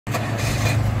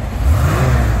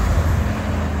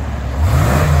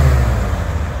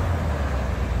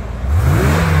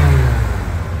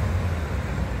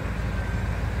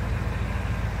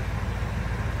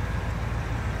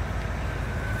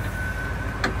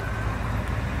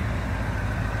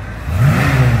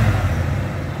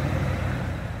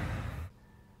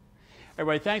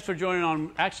Everybody, thanks for joining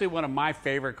on actually one of my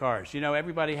favorite cars. You know,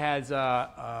 everybody has,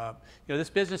 this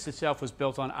business itself was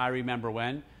built on I Remember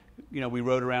When. You know, we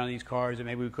rode around in these cars that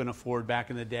maybe we couldn't afford back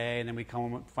in the day, and then we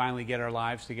come finally get our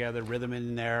lives together, rhythm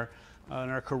in there, and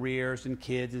our careers and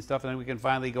kids and stuff, and then we can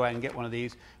finally go out and get one of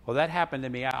these. Well, that happened to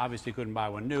me. I obviously couldn't buy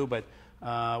one new, but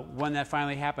when that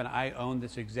finally happened, I owned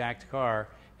this exact car,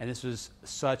 and this was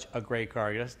such a great car.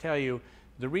 I got to tell you,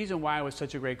 the reason why it was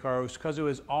such a great car was because it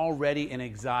was already an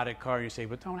exotic car. And you say,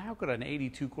 but Tone, how could an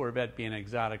 82 Corvette be an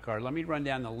exotic car? Let me run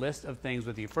down the list of things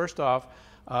with you. First off,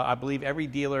 I believe every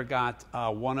dealer got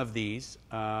one of these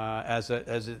as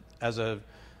a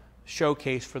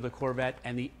showcase for the Corvette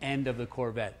and the end of the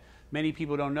Corvette. Many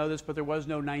people don't know this, but there was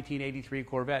no 1983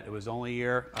 Corvette. It was the only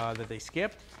year that they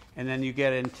skipped. And then you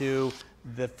get into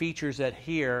the features that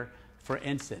here, for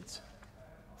instance,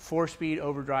 4-speed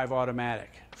overdrive automatic,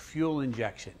 fuel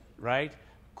injection, right?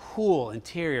 Cool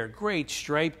interior, great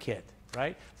stripe kit,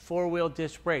 right? 4-wheel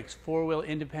disc brakes, 4-wheel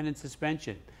independent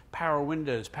suspension, power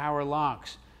windows, power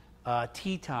locks,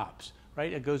 T-tops,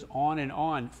 right? It goes on and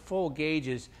on, full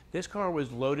gauges. This car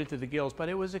was loaded to the gills, but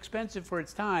it was expensive for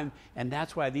its time, and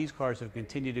that's why these cars have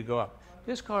continued to go up.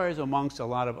 This car is amongst a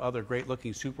lot of other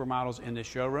great-looking supermodels in the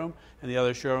showroom and the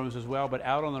other showrooms as well, but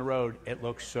out on the road, it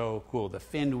looks so cool. The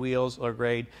finned wheels are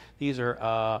great. These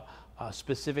are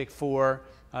specific for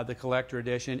the Collector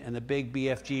Edition, and the big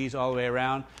BFGs all the way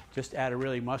around just add a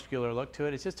really muscular look to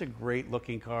it. It's just a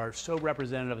great-looking car, so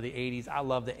representative of the 80s. I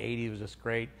love the 80s. It was just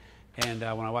great. And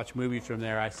when I watch movies from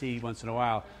there, I see once in a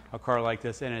while a car like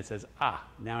this in it. It says,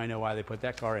 now I know why they put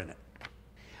that car in it.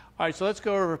 All right, so let's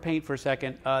go over paint for a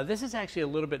second. This is actually a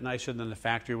little bit nicer than the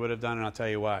factory would have done, and I'll tell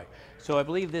you why. So I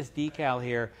believe this decal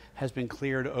here has been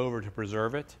cleared over to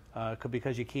preserve it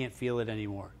because you can't feel it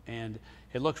anymore. And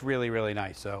it looks really, really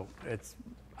nice. So it's,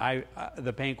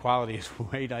 the paint quality is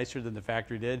way nicer than the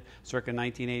factory did circa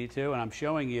 1982, and I'm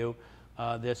showing you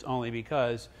this only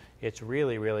because it's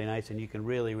really, really nice, and you can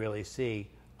really, really see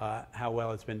how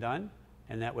well it's been done.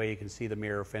 And that way you can see the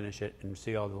mirror finish it and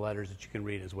see all the letters that you can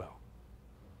read as well.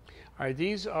 All right,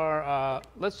 these are,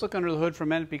 let's look under the hood for a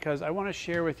minute because I want to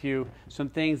share with you some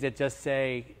things that just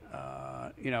say,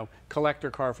 collector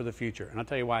car for the future. And I'll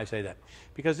tell you why I say that.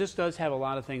 Because this does have a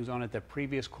lot of things on it that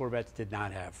previous Corvettes did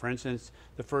not have. For instance,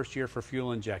 the first year for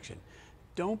fuel injection.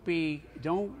 Don't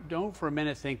for a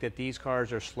minute think that these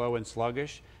cars are slow and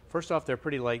sluggish. First off, they're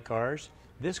pretty light cars.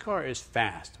 This car is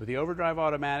fast. With the overdrive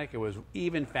automatic, it was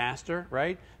even faster,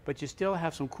 right? But you still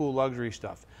have some cool luxury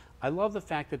stuff. I love the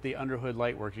fact that the underhood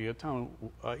light works. You go, Tone,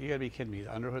 you gotta be kidding me.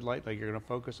 The underhood light, like you're gonna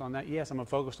focus on that? Yes, I'm gonna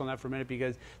focus on that for a minute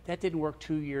because that didn't work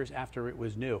 2 years after it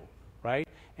was new, right?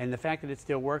 And the fact that it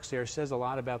still works there says a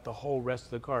lot about the whole rest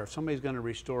of the car. If somebody's gonna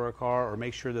restore a car or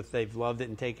make sure that they've loved it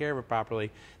and take care of it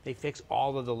properly, they fix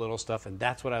all of the little stuff, and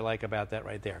that's what I like about that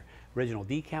right there. Original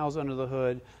decals under the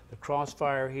hood, the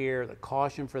crossfire here, the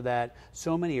caution for that,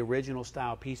 so many original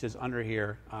style pieces under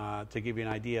here to give you an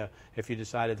idea if you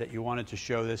decided that you wanted to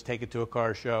show this, take it to a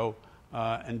car show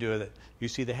and do it. You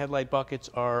see the headlight buckets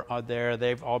are there,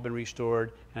 they've all been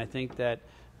restored, and I think that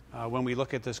when we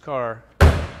look at this car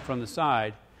from the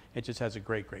side, it just has a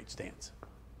great, great stance.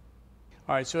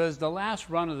 All right, so as the last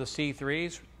run of the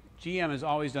C3s, GM has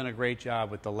always done a great job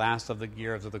with the last of the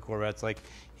gears of the Corvettes, like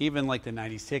even like the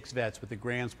 96 Vettes with the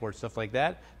Grand Sport, stuff like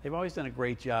that. They've always done a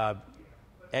great job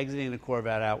exiting the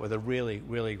Corvette out with a really,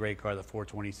 really great car, the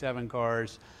 427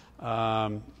 cars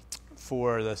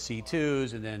for the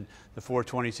C2s, and then the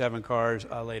 427 cars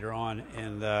later on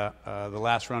in the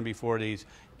last run before these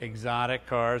exotic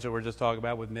cars that we're just talking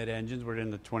about with mid-engines. We're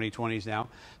in the 2020s now.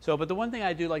 So, but the one thing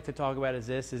I do like to talk about is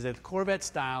this, is that the Corvette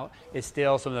style is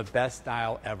still some of the best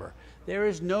style ever. There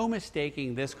is no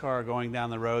mistaking this car going down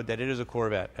the road that it is a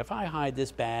Corvette. If I hide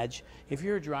this badge, if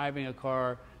you're driving a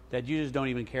car that you just don't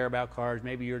even care about cars,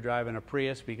 maybe you're driving a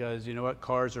Prius because you know what,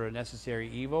 cars are a necessary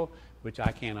evil, which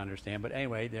I can't understand, but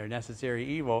anyway, they're a necessary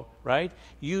evil, right?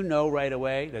 You know right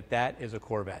away that that is a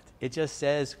Corvette. It just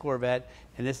says Corvette,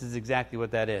 and this is exactly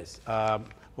what that is.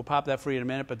 We'll pop that for you in a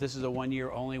minute, but this is a 1 year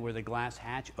only where the glass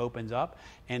hatch opens up,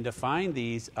 and to find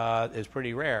these is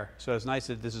pretty rare, so it's nice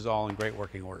that this is all in great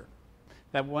working order.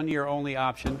 That 1 year only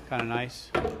option, kind of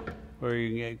nice, where you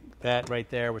can get that right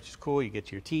there, which is cool. You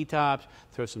get your T-tops,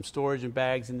 throw some storage and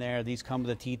bags in there. These come with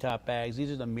the T-top bags.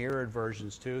 These are the mirrored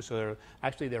versions too, so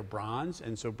they're bronze,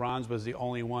 and so bronze was the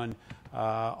only one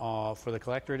for the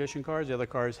Collector Edition cars. The other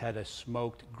cars had a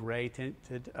smoked gray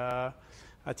tinted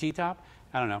T-top.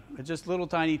 I don't know. It's just little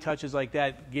tiny touches like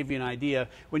that give you an idea.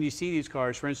 When you see these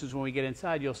cars, for instance, when we get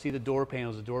inside, you'll see the door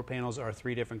panels. The door panels are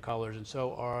 3 different colors, and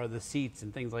so are the seats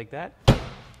and things like that,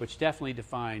 which definitely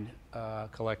defined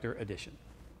Collector Edition.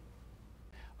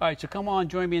 All right, so come on,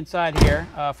 join me inside here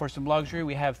for some luxury.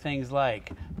 We have things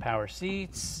like power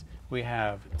seats, we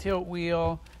have tilt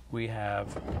wheel, we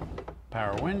have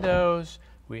power windows,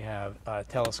 we have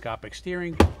telescopic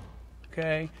steering,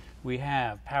 okay? We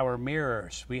have power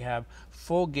mirrors, we have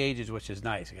full gauges, which is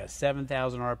nice. We got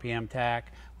 7,000 RPM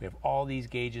tach, we have all these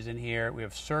gauges in here, we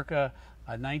have circa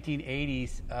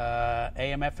 1980s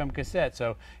AM FM cassette.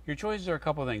 So your choices are a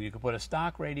couple of things. You could put a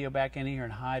stock radio back in here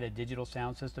and hide a digital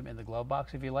sound system in the glove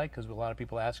box if you like, because a lot of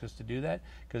people ask us to do that,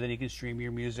 because then you can stream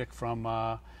your music from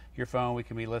your phone. We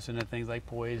can be listening to things like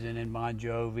Poison and Bon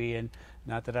Jovi, and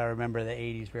not that I remember the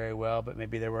 80s very well, but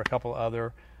maybe there were a couple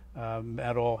other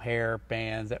metal hair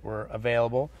bands that were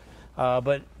available.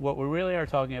 But what we really are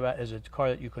talking about is a car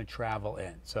that you can travel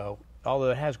in. So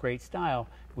although it has great style,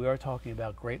 we are talking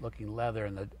about great looking leather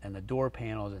and the door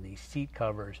panels and these seat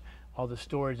covers, all the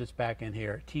storage that's back in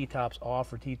here, T-tops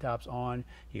off or T-tops on,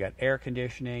 you got air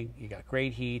conditioning, you got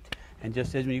great heat, and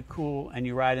just as when you cool and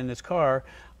you ride in this car,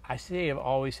 I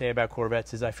always say about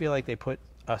Corvettes is I feel like they put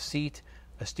a seat,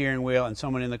 a steering wheel, and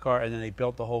someone in the car, and then they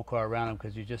built the whole car around them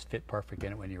because you just fit perfect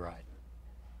in it when you ride.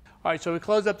 All right, so we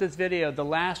close up this video, the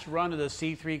last run of the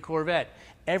C3 Corvette.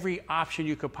 Every option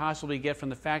you could possibly get from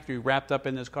the factory wrapped up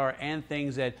in this car, and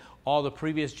things that all the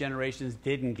previous generations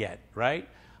didn't get, right?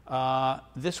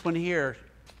 This one here,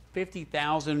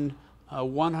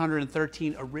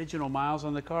 50,113 original miles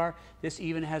on the car. This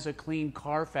even has a clean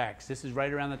Carfax. This is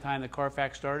right around the time the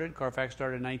Carfax started. Carfax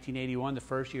started in 1981, the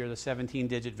first year of the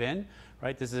 17-digit VIN,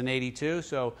 right? This is an 82,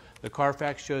 so the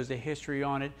Carfax shows the history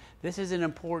on it. This is an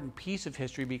important piece of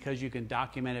history because you can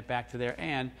document it back to there,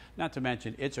 and not to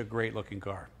mention, it's a great looking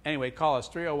car. Anyway, call us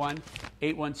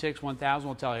 301-816-1000.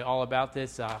 We'll tell you all about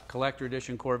this collector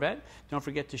edition Corvette. Don't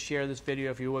forget to share this video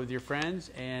if you will with your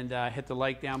friends, and hit the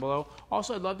like down below.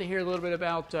 Also, I'd love to hear a little bit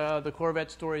about the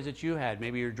Corvette stories that you had.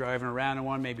 Maybe you're driving around in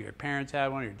one, maybe your parents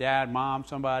had one, your dad, mom,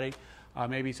 somebody.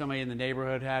 Maybe somebody in the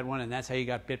neighborhood had one, and that's how you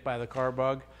got bit by the car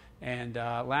bug. And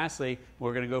lastly,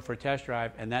 we're going to go for a test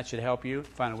drive, and that should help you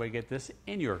find a way to get this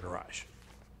in your garage.